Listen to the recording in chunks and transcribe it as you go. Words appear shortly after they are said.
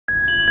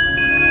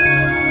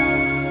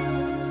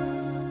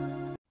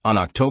On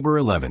October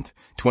 11,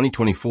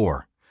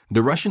 2024,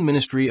 the Russian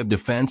Ministry of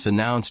Defense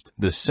announced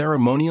the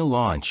ceremonial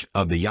launch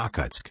of the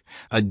Yakutsk,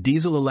 a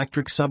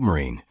diesel-electric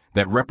submarine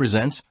that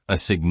represents a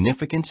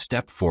significant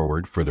step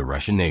forward for the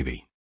Russian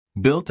Navy.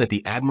 Built at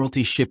the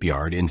Admiralty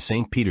Shipyard in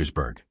St.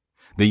 Petersburg,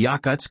 the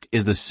Yakutsk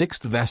is the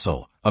sixth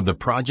vessel of the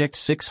Project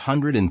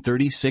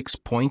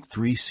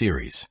 636.3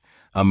 series,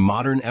 a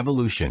modern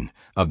evolution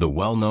of the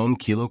well-known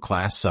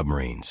Kilo-class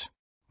submarines.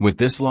 With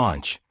this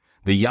launch,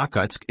 the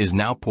Yakutsk is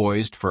now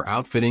poised for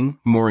outfitting,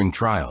 mooring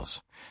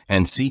trials,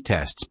 and sea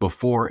tests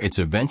before its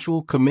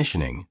eventual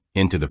commissioning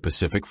into the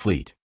Pacific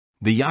Fleet.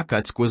 The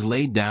Yakutsk was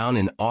laid down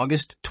in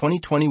August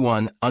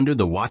 2021 under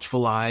the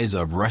watchful eyes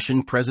of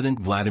Russian President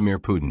Vladimir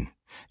Putin,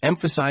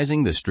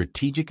 emphasizing the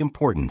strategic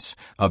importance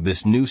of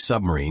this new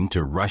submarine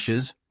to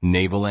Russia's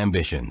naval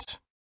ambitions.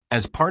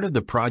 As part of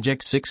the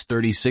Project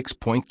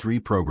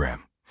 636.3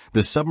 program,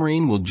 the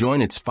submarine will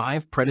join its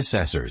 5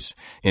 predecessors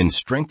in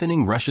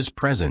strengthening Russia's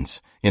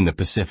presence in the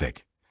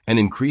Pacific, an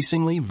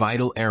increasingly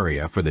vital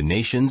area for the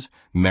nation's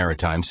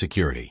maritime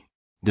security.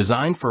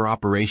 Designed for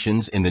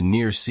operations in the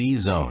near-sea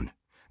zone,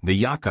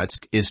 the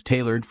Yakutsk is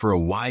tailored for a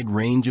wide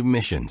range of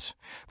missions,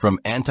 from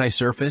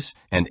anti-surface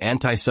and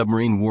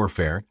anti-submarine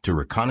warfare to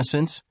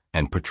reconnaissance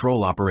and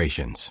patrol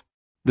operations.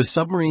 The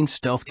submarine's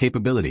stealth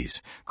capabilities,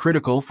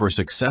 critical for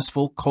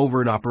successful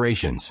covert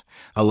operations,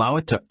 allow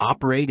it to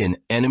operate in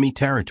enemy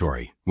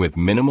territory with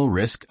minimal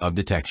risk of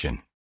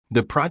detection.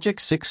 The Project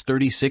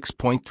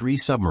 636.3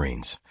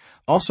 submarines,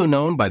 also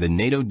known by the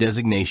NATO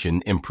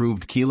designation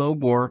Improved Kilo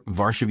or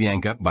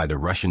Varshavyanka by the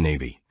Russian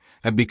Navy,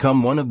 have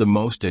become one of the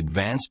most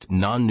advanced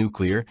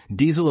non-nuclear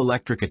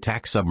diesel-electric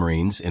attack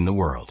submarines in the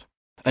world.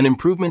 An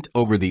improvement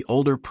over the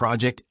older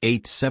Project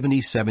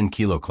 877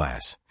 Kilo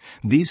class,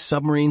 these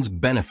submarines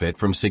benefit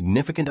from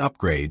significant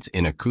upgrades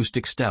in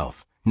acoustic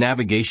stealth,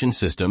 navigation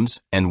systems,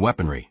 and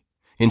weaponry,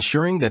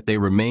 ensuring that they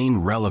remain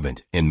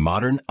relevant in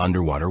modern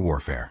underwater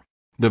warfare.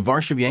 The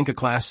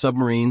Varshavyanka-class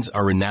submarines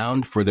are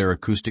renowned for their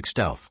acoustic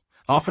stealth,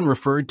 often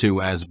referred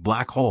to as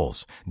black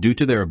holes due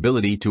to their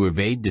ability to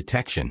evade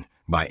detection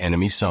by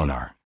enemy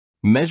sonar.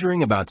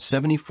 Measuring about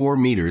 74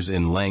 meters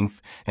in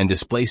length and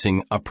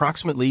displacing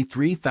approximately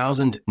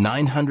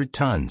 3,900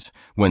 tons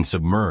when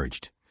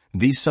submerged,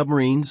 these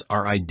submarines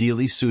are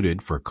ideally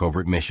suited for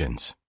covert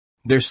missions.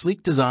 Their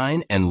sleek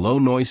design and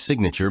low-noise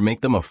signature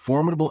make them a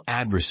formidable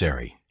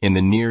adversary in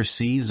the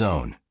near-sea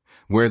zone,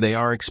 where they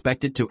are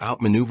expected to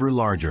outmaneuver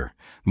larger,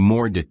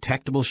 more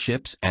detectable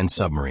ships and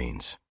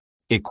submarines.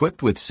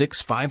 Equipped with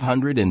 6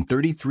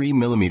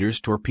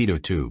 533mm torpedo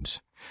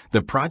tubes,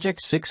 the Project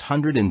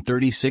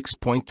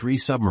 636.3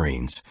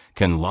 submarines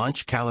can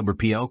launch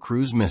Kalibr-PL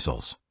cruise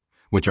missiles,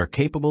 which are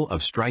capable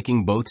of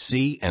striking both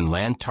sea and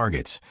land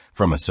targets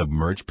from a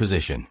submerged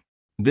position.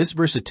 This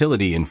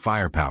versatility in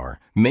firepower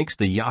makes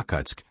the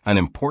Yakutsk an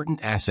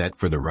important asset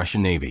for the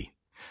Russian Navy,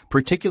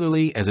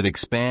 particularly as it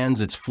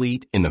expands its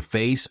fleet in the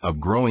face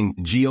of growing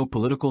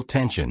geopolitical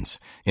tensions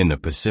in the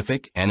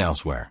Pacific and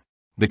elsewhere.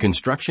 The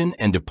construction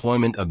and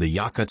deployment of the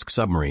Yakutsk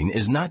submarine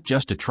is not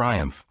just a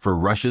triumph for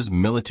Russia's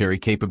military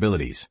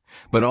capabilities,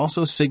 but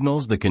also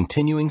signals the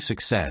continuing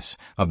success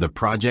of the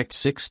Project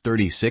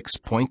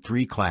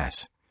 636.3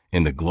 class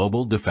in the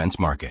global defense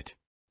market.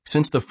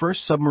 Since the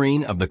first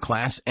submarine of the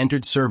class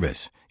entered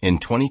service in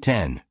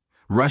 2010,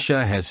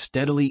 Russia has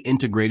steadily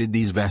integrated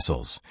these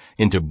vessels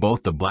into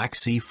both the Black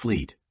Sea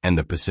Fleet and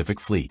the Pacific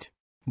Fleet.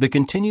 The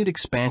continued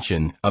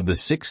expansion of the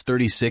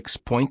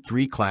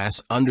 636.3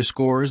 class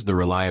underscores the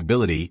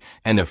reliability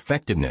and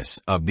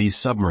effectiveness of these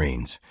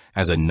submarines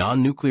as a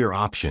non-nuclear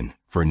option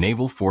for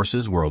naval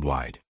forces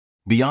worldwide.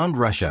 Beyond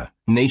Russia,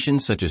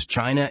 nations such as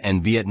China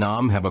and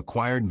Vietnam have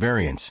acquired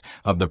variants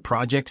of the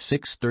Project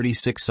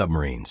 636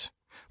 submarines,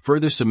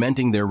 further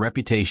cementing their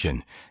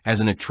reputation as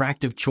an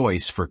attractive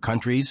choice for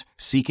countries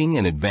seeking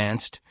an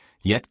advanced,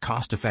 yet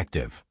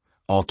cost-effective,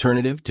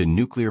 alternative to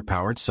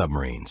nuclear-powered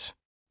submarines.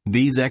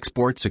 These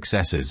export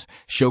successes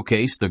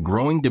showcase the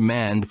growing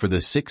demand for the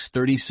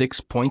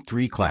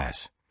 636.3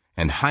 class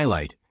and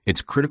highlight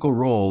its critical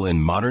role in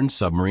modern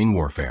submarine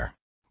warfare.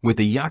 With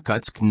the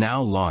Yakutsk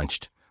now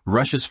launched,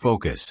 Russia's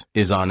focus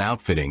is on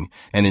outfitting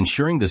and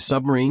ensuring the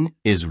submarine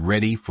is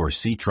ready for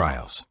sea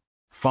trials.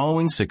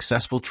 Following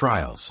successful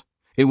trials,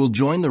 it will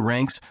join the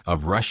ranks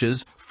of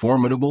Russia's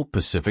formidable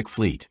Pacific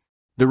Fleet.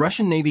 The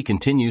Russian Navy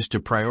continues to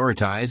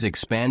prioritize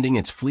expanding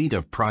its fleet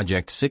of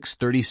Project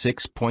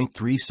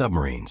 636.3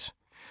 submarines,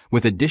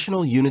 with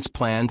additional units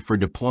planned for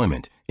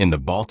deployment in the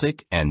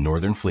Baltic and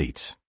Northern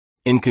fleets.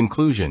 In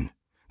conclusion,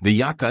 the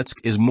Yakutsk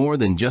is more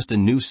than just a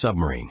new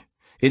submarine.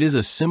 It is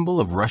a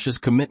symbol of Russia's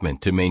commitment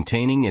to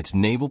maintaining its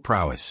naval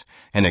prowess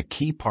and a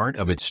key part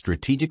of its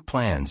strategic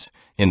plans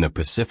in the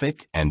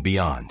Pacific and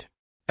beyond.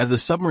 As the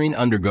submarine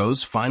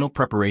undergoes final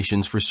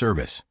preparations for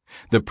service,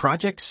 the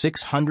Project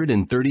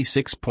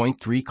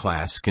 636.3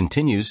 class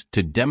continues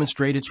to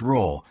demonstrate its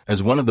role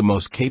as one of the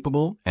most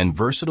capable and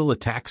versatile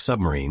attack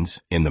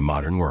submarines in the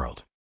modern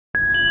world.